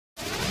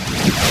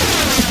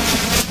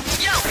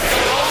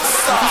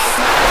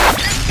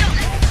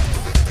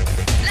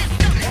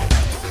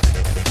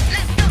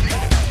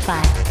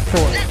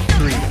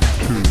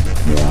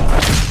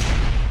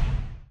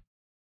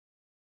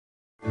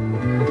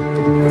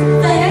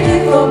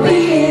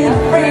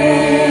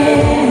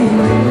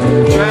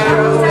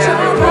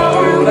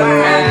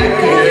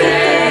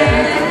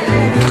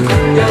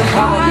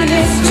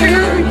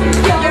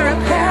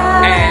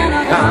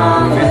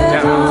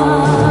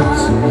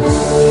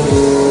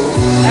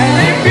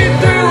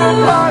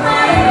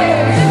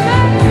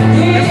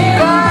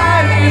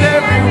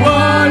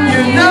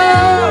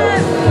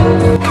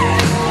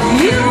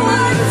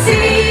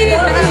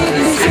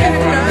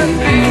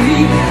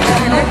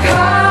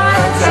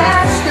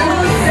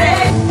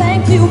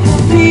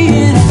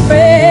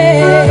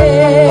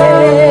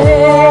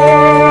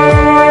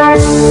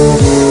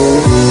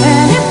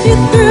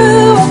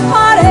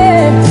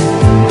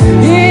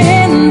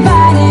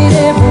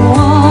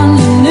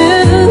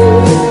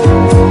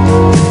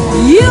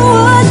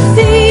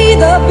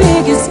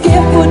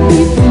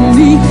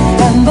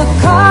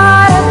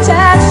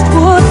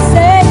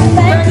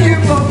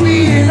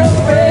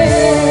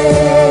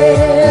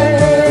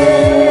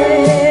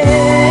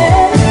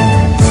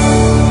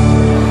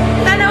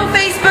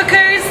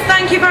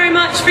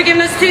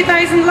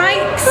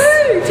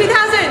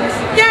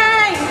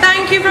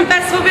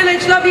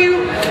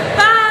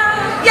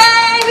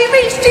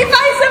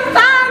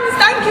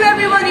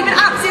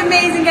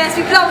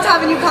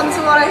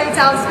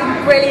yourselves. It's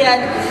been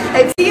brilliant.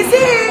 Hope to see you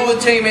soon. All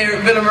the team here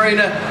at Villa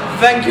Marina,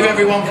 thank you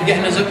everyone for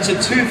getting us up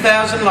to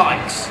 2,000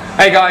 likes.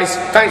 Hey guys,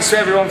 thanks to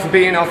everyone for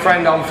being our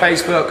friend on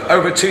Facebook.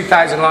 Over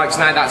 2,000 likes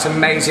now, that's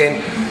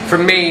amazing.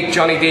 From me,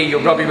 Johnny D,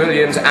 your Robbie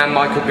Williams and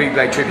Michael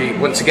Bublé tribute,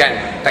 once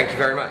again, thank you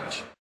very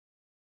much.